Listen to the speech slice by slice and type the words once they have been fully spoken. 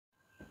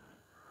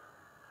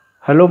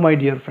Hello my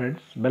dear friends,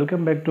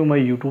 welcome back to my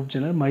YouTube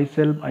channel.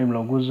 Myself I am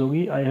Logos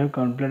Zogi. I have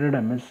completed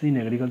MSc in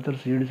Agriculture,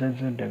 Seed Science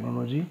and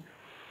Technology,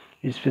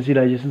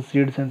 Specialization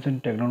Seed Science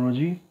and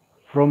Technology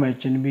from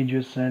HNB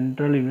US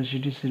Central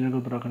University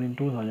Srinagar Uttarakhand in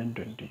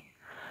 2020.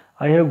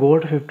 I have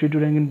got 52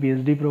 rank in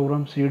PhD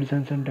program Seed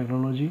Science and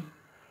Technology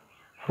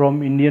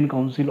from Indian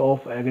Council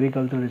of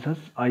Agricultural Research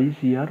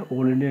ICR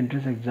All India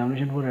Entrance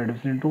Examination for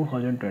admission in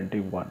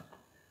 2021.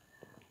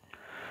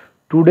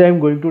 Today I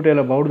am going to tell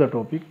about the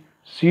topic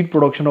seed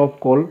production of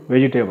col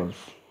vegetables.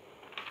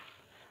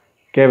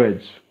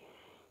 Cabbage.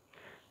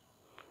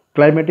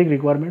 Climatic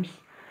requirements.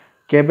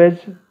 Cabbage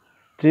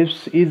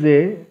thrives is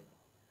a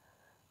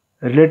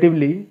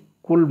relatively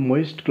cool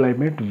moist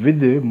climate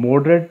with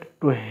moderate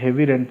to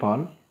heavy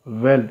rainfall,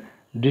 well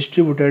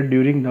distributed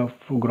during the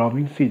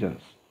growing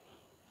seasons.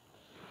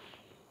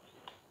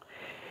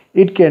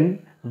 It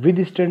can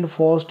withstand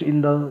frost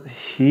in the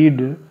heat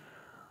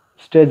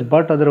stage,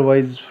 but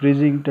otherwise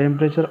freezing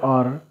temperature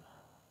are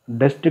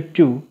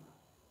destructive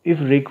if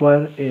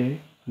require a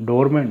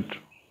dormant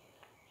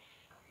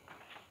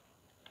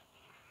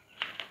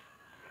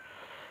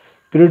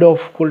period of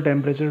cool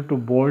temperature to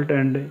bolt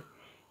and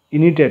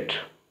initiate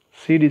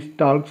seed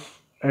stalks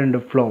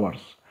and flowers.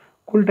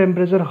 Cool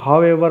temperature,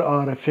 however,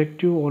 are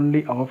effective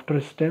only after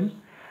stem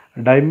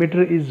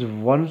diameter is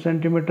 1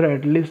 centimeter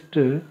at least.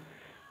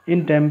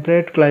 In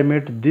temperate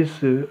climate,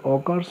 this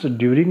occurs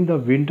during the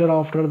winter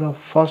after the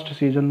first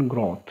season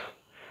growth.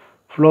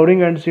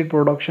 Flowering and seed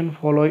production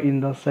follow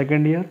in the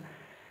second year.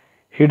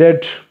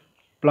 Heated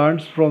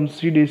plants from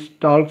seed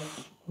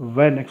stalks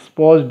when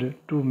exposed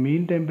to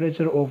mean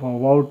temperature of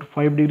about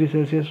 5 degrees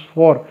Celsius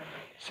for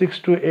 6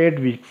 to 8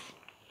 weeks.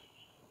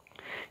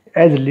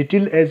 As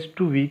little as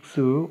 2 weeks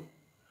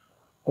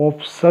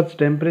of such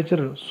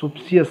temperature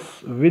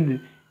suffices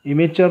with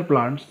immature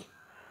plants.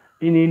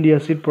 In India,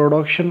 seed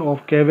production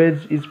of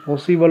cabbage is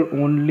possible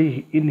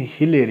only in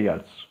hill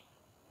areas.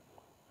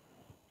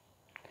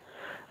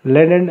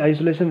 Land and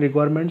isolation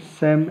requirements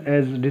same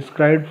as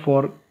described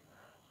for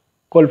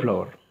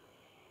cauliflower.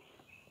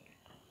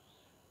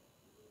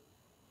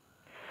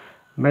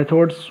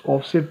 Methods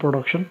of seed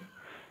production.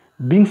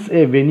 Being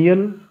a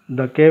biennial,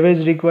 the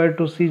cabbage required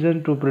 2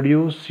 seasons to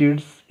produce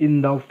seeds.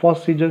 In the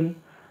first season,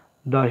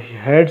 the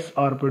heads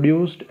are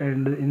produced,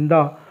 and in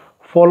the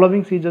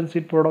following season,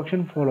 seed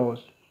production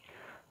follows.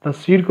 The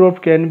seed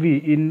crop can be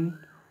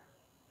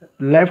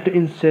left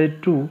in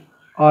situ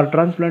or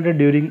transplanted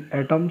during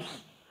atoms.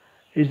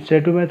 In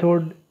situ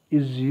method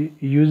is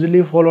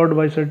usually followed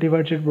by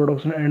certified seed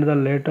production and the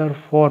latter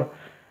for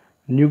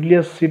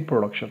nucleus seed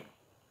production.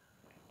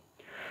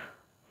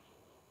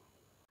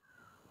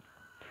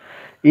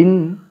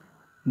 In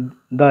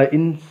the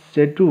in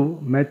situ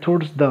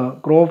methods, the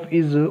crop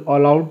is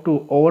allowed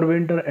to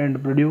overwinter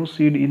and produce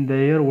seed in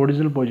their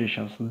original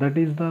positions. That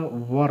is the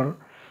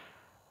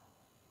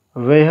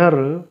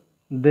where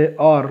they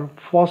are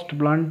first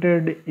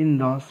planted in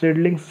the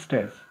seedlings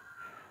stage.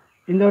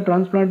 In the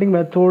transplanting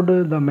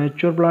method, the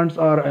mature plants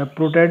are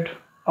uprooted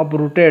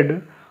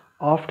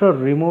after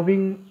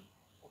removing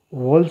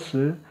holes.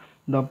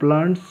 The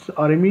plants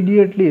are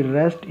immediately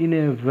raised in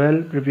a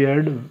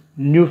well-prepared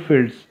new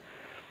fields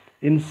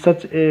in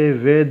such a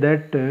way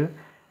that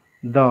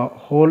the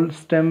whole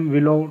stem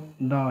below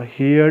the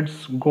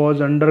heads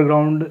goes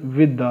underground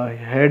with the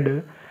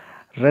head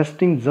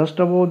resting just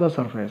above the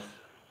surface.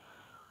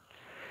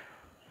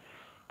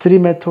 Three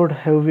methods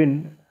have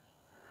been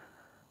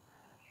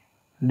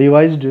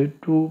devised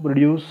to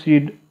produce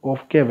seed of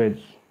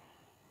cabbage.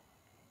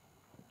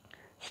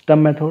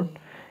 Stem method.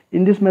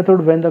 In this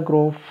method, when the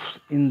crop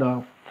in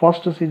the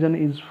first season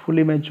is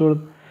fully mature,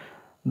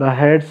 the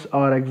heads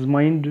are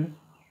examined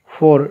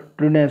for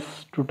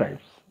trueness to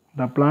types.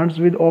 The plants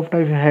with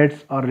off-type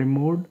heads are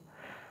removed.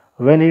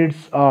 When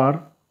heads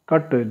are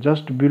cut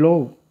just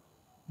below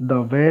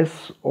the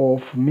base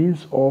of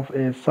means of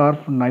a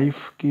sharp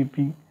knife,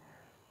 keeping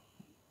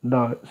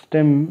the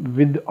stem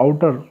with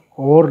outer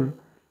whorl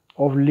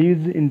of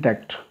leaves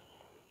intact.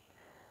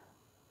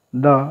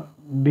 The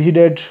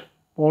beheaded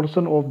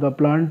portion of the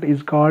plant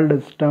is called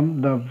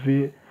stem.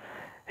 The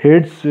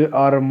heads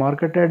are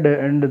marketed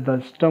and the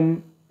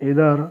stem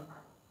either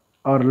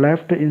are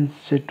left in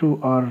situ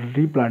or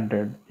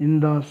replanted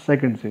in the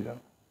second season.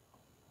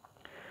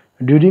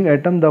 During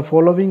autumn, the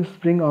following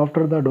spring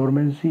after the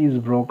dormancy is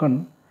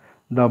broken,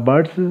 the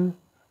buds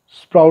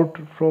sprout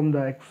from the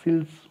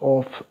axils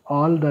of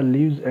all the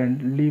leaves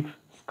and leaf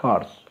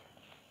scars.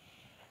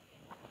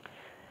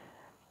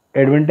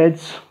 Advantage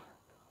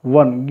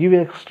 1. Give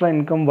extra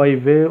income by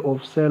way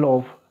of sale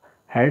of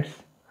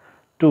heads.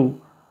 2.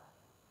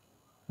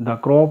 The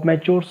crop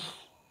matures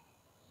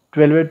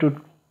 12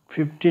 to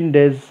 15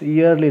 days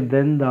yearly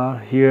than the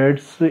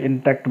heads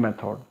intact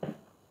method.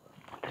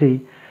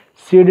 3.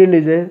 Seed yield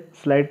is a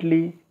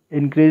slightly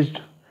increased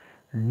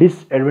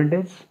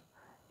disadvantage.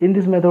 In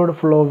this method,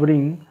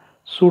 flowering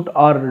shoots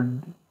are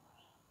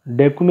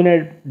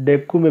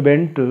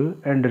decumbent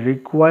and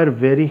require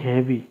very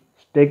heavy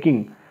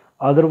staking.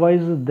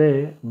 Otherwise,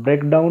 they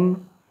break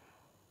down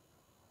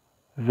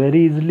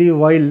very easily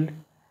while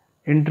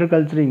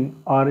interculturing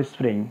or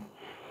spraying.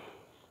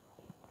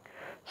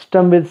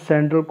 Stem with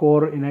central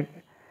core in a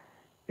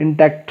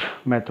intact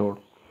method.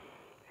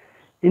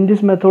 In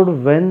this method,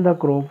 when the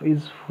crop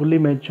is fully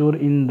mature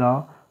in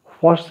the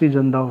first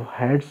season, the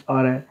heads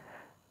are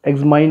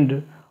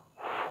examined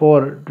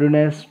for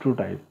dryness to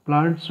type.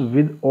 Plants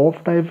with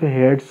off type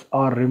heads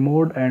are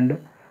removed and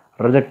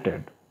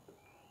rejected.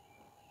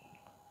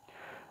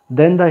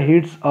 Then the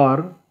heads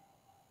are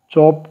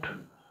chopped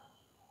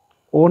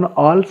on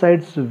all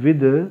sides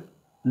with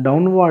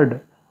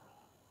downward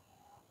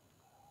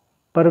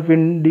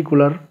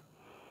perpendicular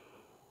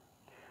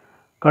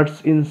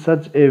cuts in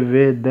such a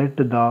way that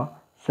the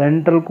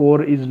central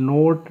core is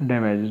not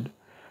damaged.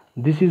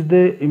 This is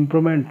the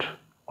improvement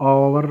of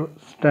our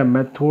stem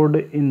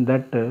method in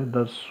that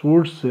the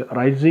shoots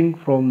rising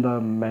from the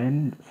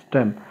main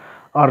stem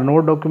are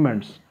no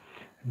documents.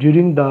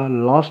 During the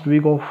last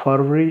week of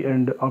February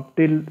and up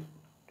till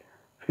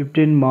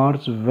 15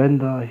 March, when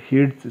the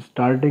heads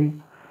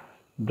starting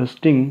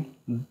bursting,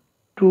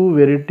 two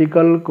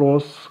vertical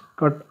cross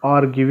cut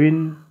are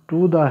given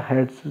to the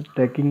heads,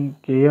 taking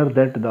care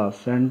that the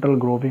central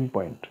growing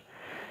point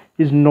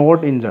is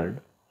not injured.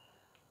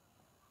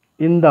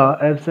 In the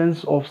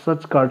absence of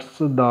such cuts,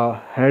 the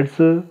heads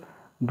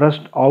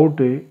burst out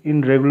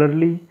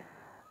irregularly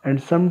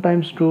and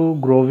sometimes two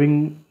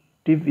growing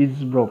tip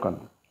is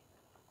broken.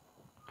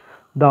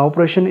 The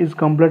operation is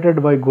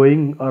completed by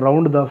going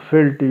around the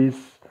field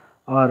twice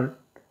or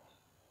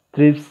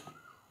thrice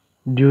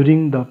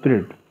during the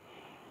period.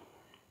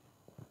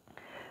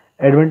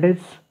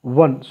 Advantage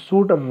 1.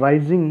 Shoot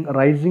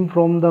rising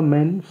from the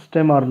main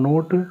stem are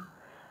not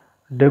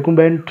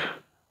decumbent,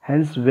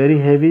 hence very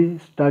heavy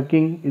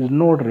stacking is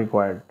not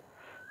required.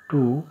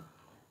 2.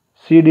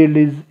 Seed yield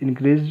is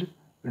increased.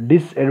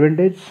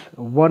 Disadvantage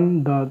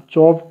 1. The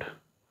chopped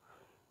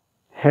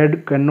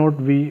head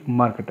cannot be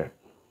marketed.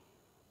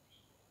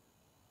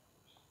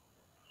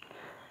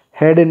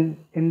 Head in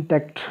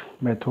intact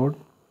method.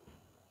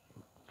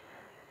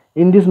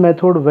 In this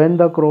method, when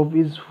the crop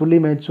is fully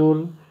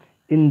mature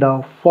in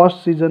the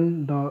first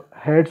season, the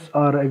heads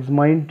are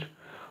examined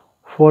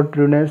for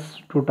trueness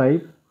to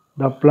type.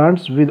 The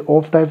plants with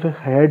off-type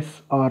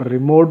heads are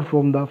removed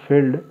from the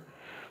field.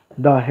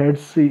 The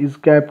heads is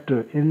kept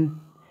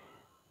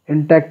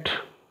intact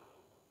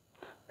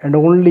and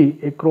only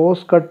a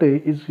cross cut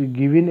is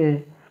given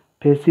a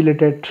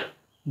facilitate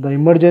the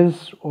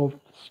emergence of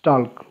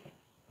stalk.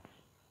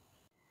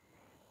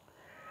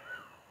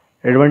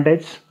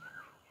 Advantage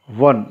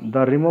 1.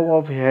 The removal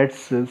of heads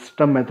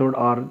stem method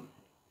or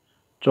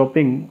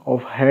chopping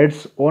of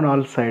heads on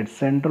all sides.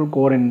 Central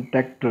core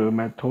intact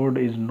method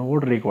is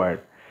not required.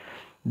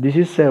 This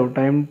is save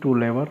time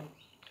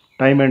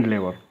and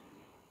labor.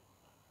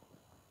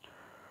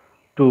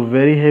 2.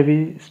 Very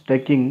heavy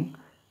stacking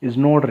is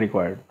not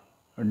required.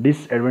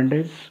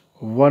 Disadvantage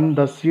 1.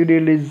 The seed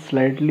yield is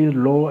slightly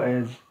low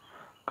as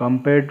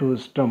compared to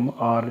stem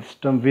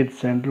with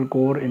central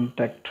core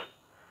intact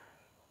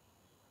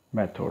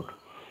method.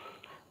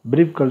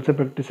 Brief culture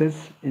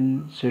practices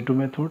in situ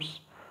methods.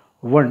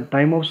 1.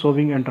 Time of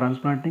sowing and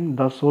transplanting.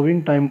 The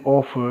sowing time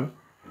of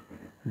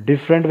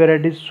different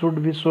varieties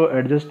should be so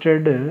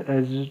adjusted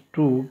as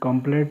to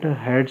complete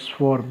heads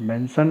for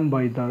mention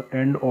by the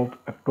end of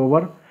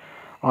October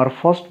or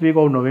first week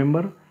of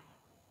November,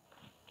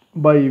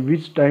 by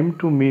which time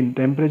to mean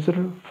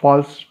temperature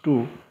falls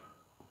to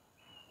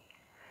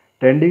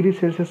 10 degrees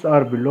Celsius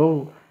or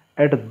below.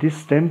 At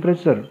this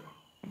temperature,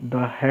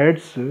 the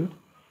heads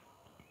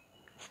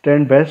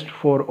stand best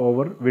for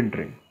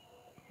overwintering.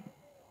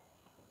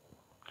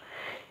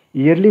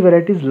 Yearly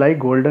varieties like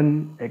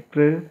golden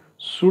acre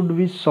should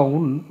be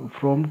sown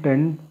from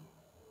 10th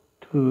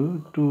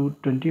to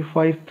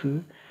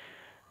 25th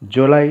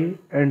July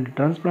and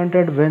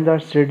transplanted when the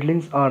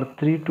seedlings are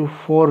 3 to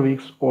 4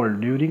 weeks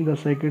old during the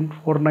second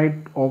fortnight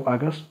of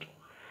August.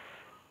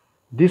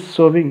 This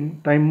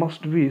sowing time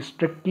must be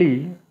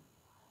strictly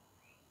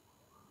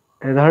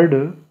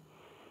adhered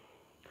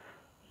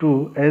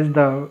to as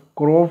the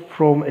crop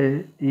from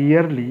a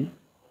yearly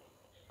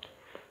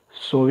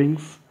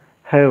sowings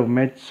have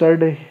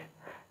matured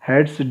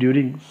heads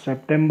during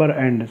September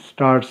and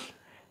starts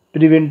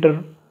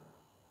pre-winter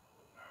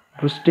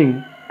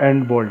bursting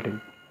and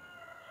bolting.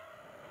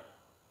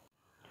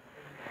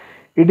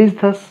 It is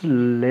thus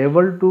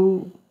liable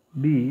to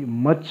be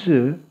much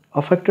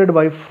affected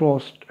by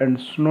frost and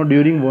snow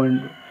during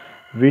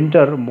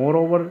winter.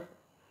 Moreover,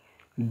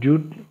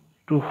 due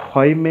to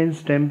high main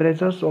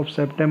temperatures of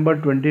September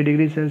 20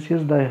 degrees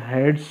Celsius, the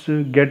heads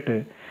get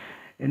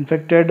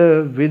infected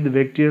with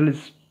bacterial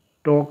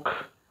stalk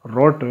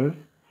rot,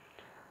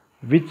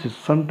 which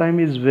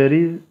sometimes is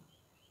very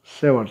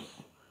severe.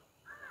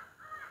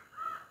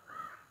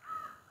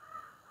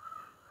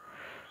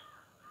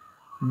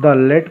 The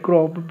late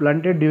crop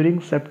planted during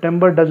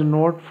September does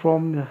not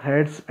form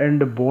heads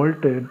and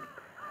bolt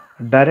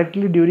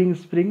directly during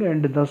spring,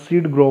 and the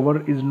seed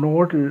grower is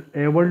not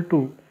able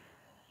to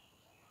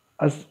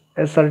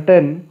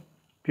ascertain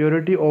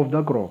purity of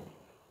the crop.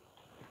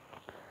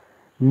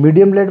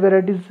 Medium late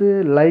varieties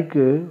like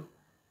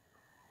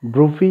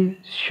Broofy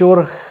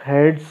sure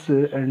heads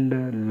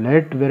and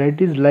late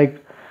varieties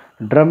like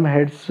drum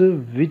heads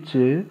which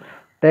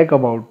take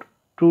about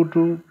 2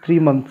 to 3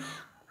 months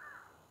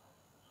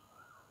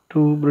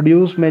to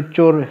produce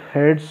mature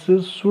heads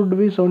should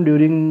be sown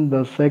during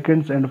the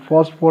second and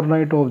first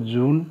fortnight of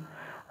June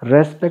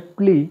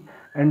respectively,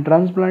 and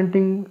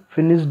transplanting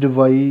finished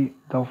by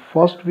the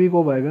first week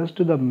of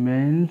August. The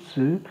mains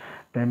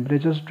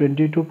temperatures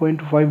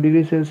 22.5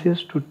 degrees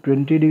Celsius to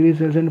 20 degrees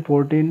Celsius and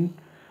 14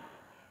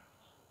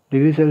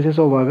 degrees Celsius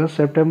of August,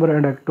 September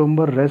and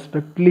October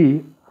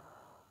respectively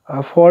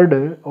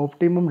afford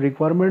optimum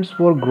requirements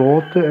for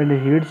growth and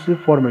heads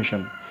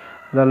formation.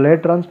 The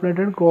late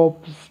transplanted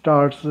crop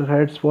starts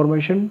heads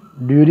formation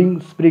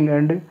during spring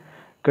and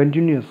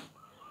continues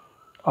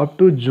up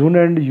to June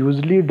and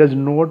usually does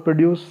not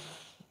produce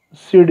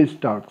seed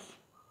stalks.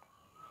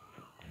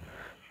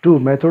 2.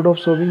 Method of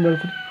sowing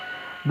nursery.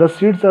 The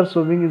seeds are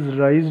sowing is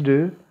raised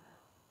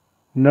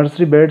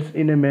nursery beds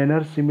in a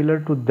manner similar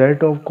to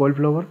that of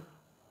cauliflower.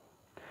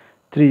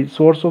 3.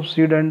 Source of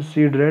seed and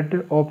seed rate.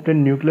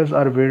 Often nucleus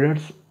are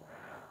breeders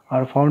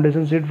are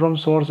foundation seed from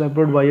source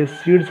approved by a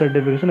seed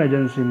certification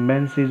agency.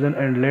 Main season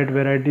and late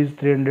varieties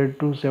 300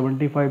 to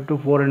 75 to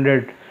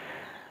 400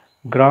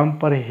 gram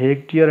per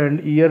hectare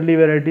and yearly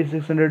varieties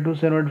 600 to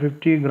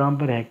 750 gram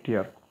per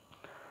hectare.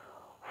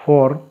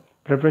 4.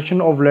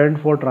 Preparation of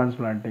land for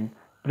transplanting.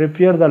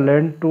 Prepare the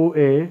land to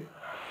a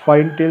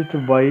fine tilth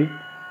by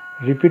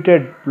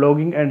repeated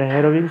ploughing and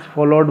harrowings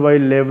followed by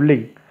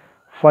leveling.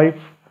 5.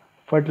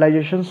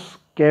 Fertilizations.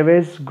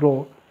 Cabbage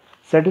grow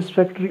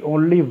satisfactory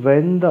only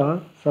when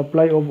the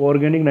supply of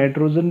organic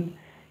nitrogen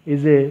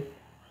is a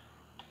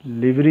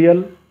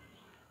liberal.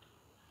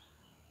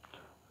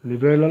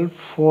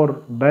 For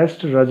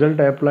best result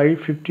apply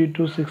 50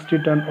 to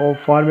 60 ton of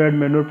farmyard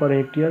manure per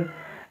hectare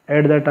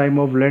at the time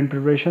of land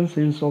preparation.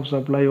 Since of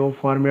supply of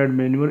farmyard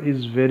manure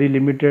is very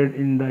limited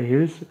in the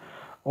hills,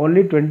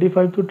 only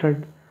 25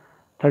 to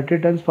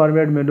 30 tons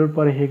farmyard manure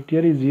per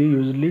hectare is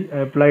usually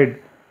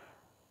applied.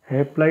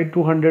 Apply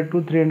 200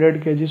 to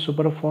 300 kg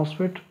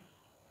superphosphate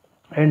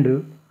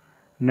and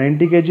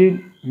 90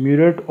 kg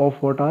muriate of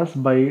potash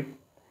by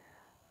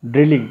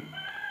drilling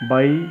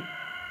by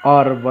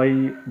or by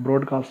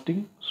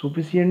broadcasting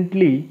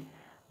sufficiently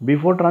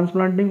before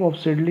transplanting of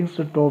seedlings.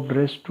 Top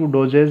dress to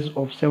doses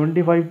of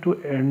 75 to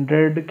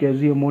 100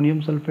 kg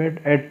ammonium sulfate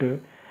at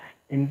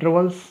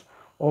intervals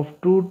of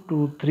 2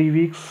 to 3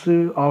 weeks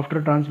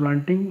after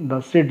transplanting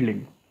the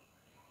seedling.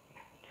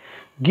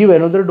 Give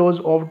another dose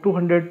of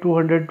 200 to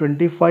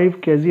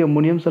 125 kg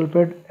ammonium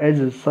sulfate as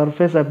a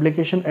surface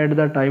application at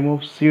the time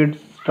of seed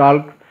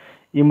stalk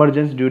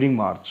emergence during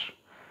March.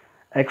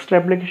 Extra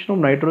application of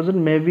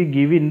nitrogen may be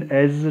given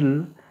as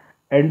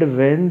and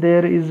when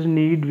there is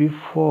need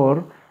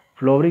before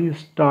flowering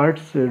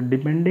starts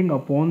depending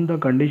upon the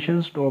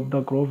conditions of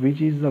the crop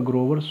which is the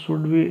grower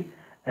should be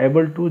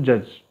able to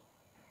judge.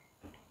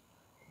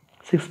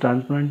 6.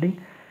 Transplanting.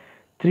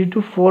 3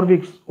 to 4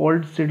 weeks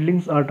old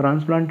seedlings are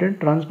transplanted.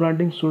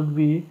 Transplanting should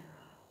be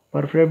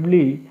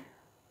preferably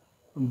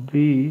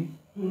be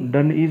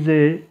done is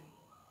a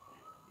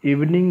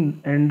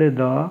evening and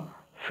the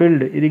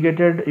field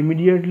irrigated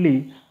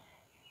immediately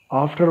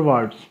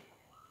afterwards.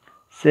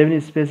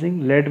 7.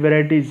 Spacing. Late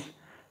varieties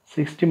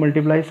 60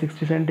 multiply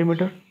 60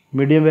 centimeter,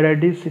 medium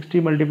varieties 60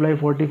 multiply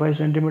 45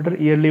 centimeter,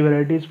 yearly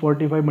varieties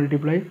 45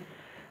 multiply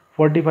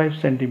 45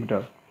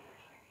 centimeter.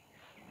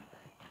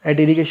 At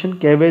irrigation,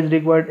 cabbage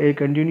required a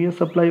continuous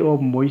supply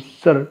of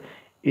moisture.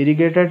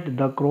 Irrigated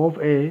the crop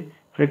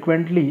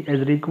frequently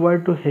as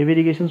required to heavy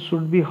irrigation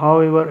should be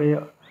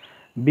however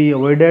be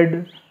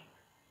avoided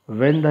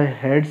when the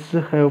heads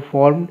have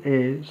formed.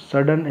 A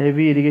sudden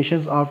heavy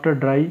irrigations after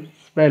dry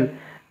spell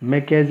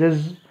may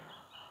causes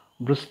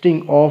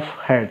bursting of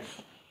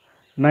heads.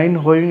 9.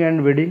 Hoeing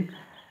and weeding.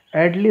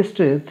 At least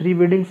 3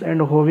 weedings and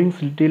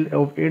hoeings till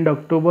of end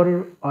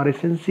October are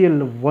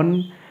essential.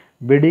 1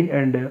 bedding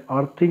and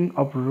earthing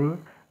up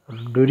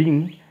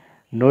during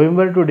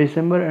November to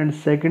December and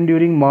 2nd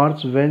during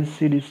March when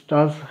seed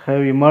stars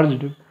have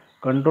emerged.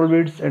 Control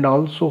weeds and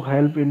also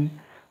help in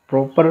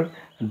proper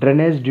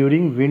drainage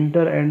during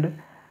winter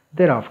and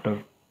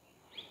thereafter.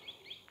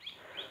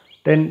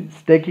 10.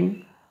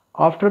 Staking.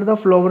 After the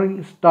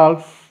flowering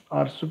stalks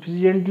are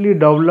sufficiently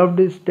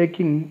developed,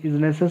 staking is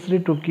necessary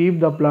to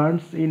keep the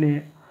plants in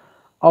a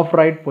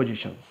upright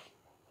positions.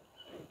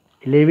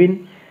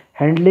 11.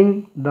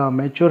 Handling the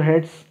mature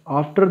heads.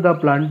 After the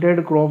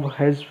planted crop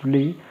has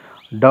fully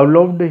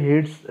developed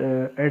heads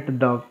at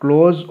the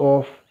close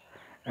of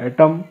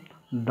autumn,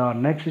 the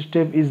next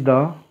step is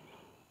the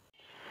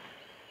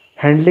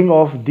handling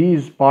of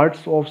these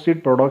parts of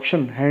seed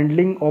production.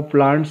 Handling of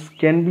plants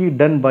can be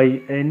done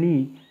by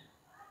any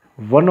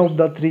one of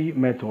the 3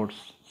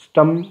 methods.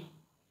 Stem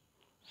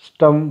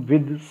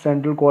with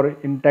central core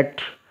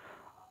intact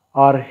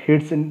or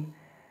heads in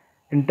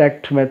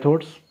intact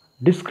methods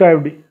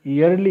described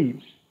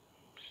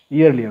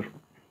earlier.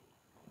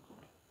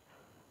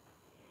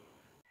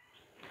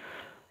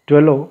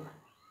 12.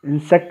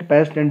 insect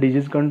pest and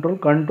disease control.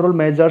 Control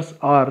measures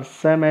are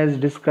same as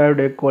described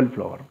a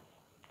cauliflower.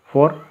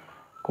 For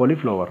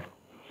cauliflower,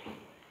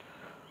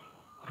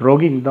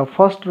 rogging. The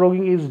first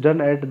rogging is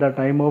done at the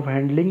time of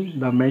handling.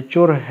 The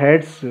mature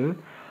heads,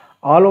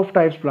 all of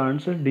types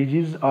plants,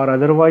 disease or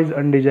otherwise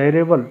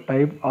undesirable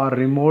type are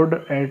removed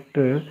at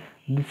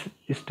this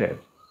stage.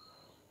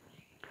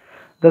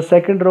 The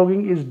second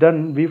rogging is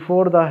done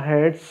before the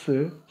heads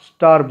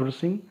start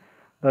bruising.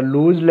 The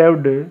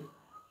loose-leaved,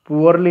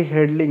 poorly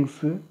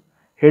headings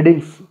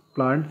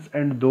plants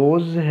and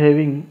those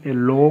having a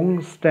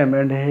long stem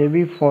and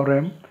heavy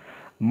forearm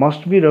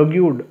must be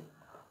rugged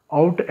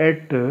out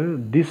at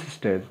this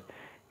stage.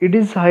 It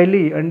is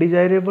highly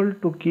undesirable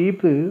to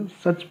keep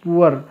such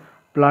poor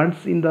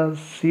plants in the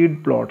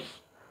seed plots.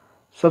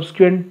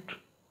 Subsequent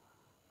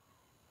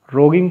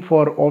rogging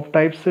for of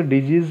types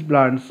disease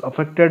plants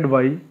affected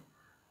by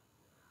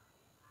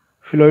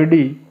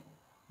phylloidy,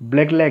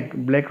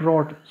 blackleg, black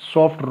rot,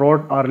 soft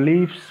rot or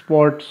leaf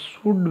spot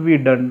should be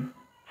done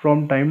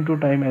from time to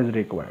time as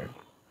required.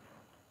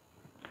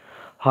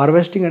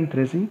 Harvesting and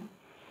threshing.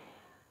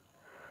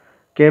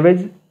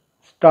 Cabbage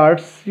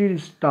starts seed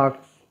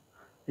stalks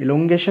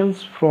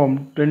elongations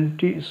from 10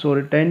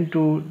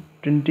 to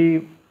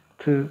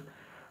 20th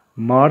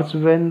March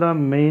when the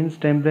main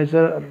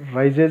temperature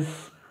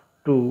rises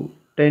to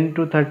 10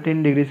 to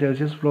 13 degrees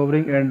Celsius.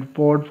 Flowering and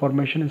pod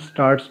formation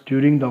starts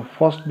during the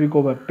first week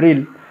of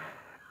April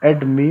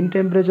at mean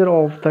temperature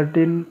of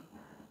 13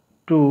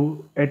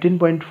 to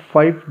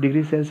 18.5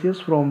 degrees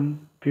Celsius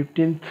from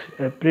 15th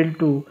April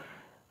to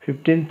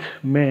 15th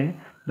May.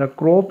 The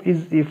crop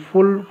is a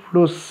full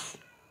flush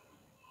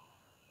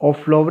of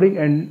flowering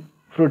and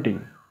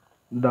fruiting.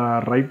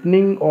 The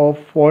ripening of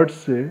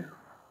pods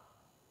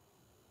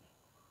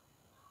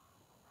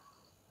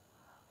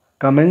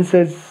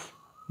commences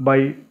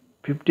by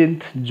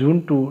 15th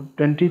June to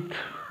 20th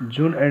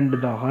June and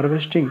the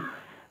harvesting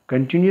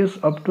continues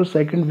up to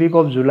second week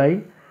of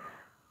July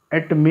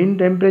at mean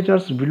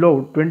temperatures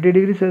below 20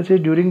 degrees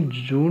Celsius during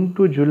June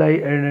to July,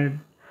 and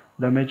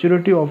the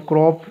maturity of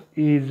crop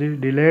is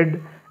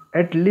delayed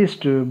at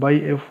least by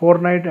a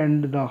fortnight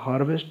and the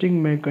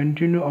harvesting may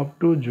continue up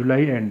to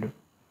July end.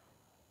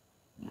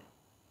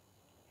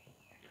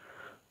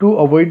 To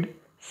avoid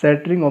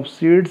scattering of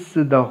seeds,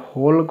 the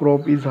whole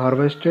crop is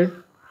harvested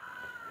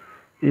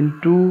in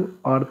 2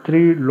 or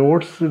 3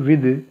 loads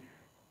with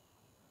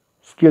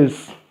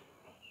skills.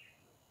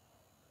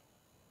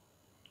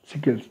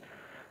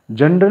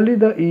 Generally,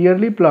 the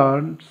yearly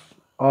plants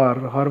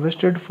are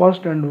harvested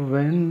first, and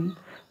when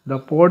the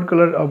pod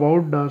color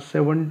about the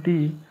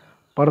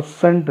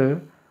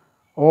 70%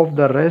 of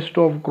the rest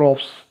of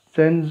crops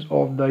change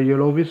of the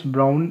yellowish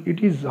brown,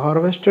 it is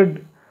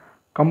harvested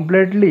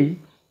completely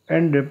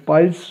and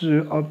piles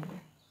up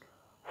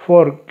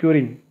for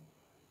curing.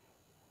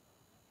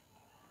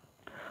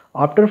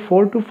 After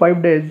 4 to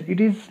 5 days, it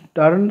is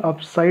turned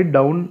upside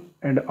down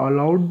and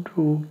allowed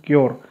to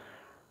cure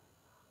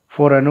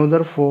for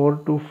another 4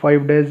 to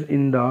 5 days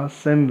in the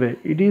same way.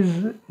 It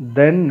is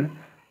then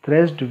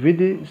threshed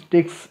with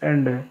sticks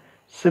and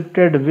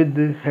sifted with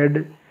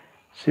head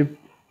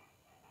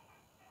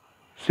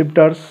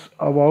sifters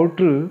about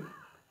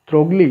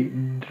thoroughly,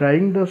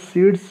 drying the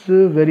seeds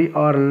very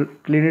are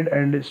cleaned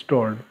and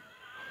stored.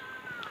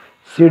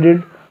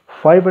 Seeded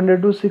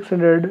 500 to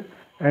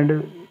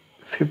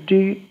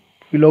 650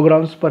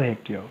 kilograms per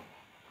hectare.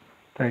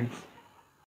 Thanks.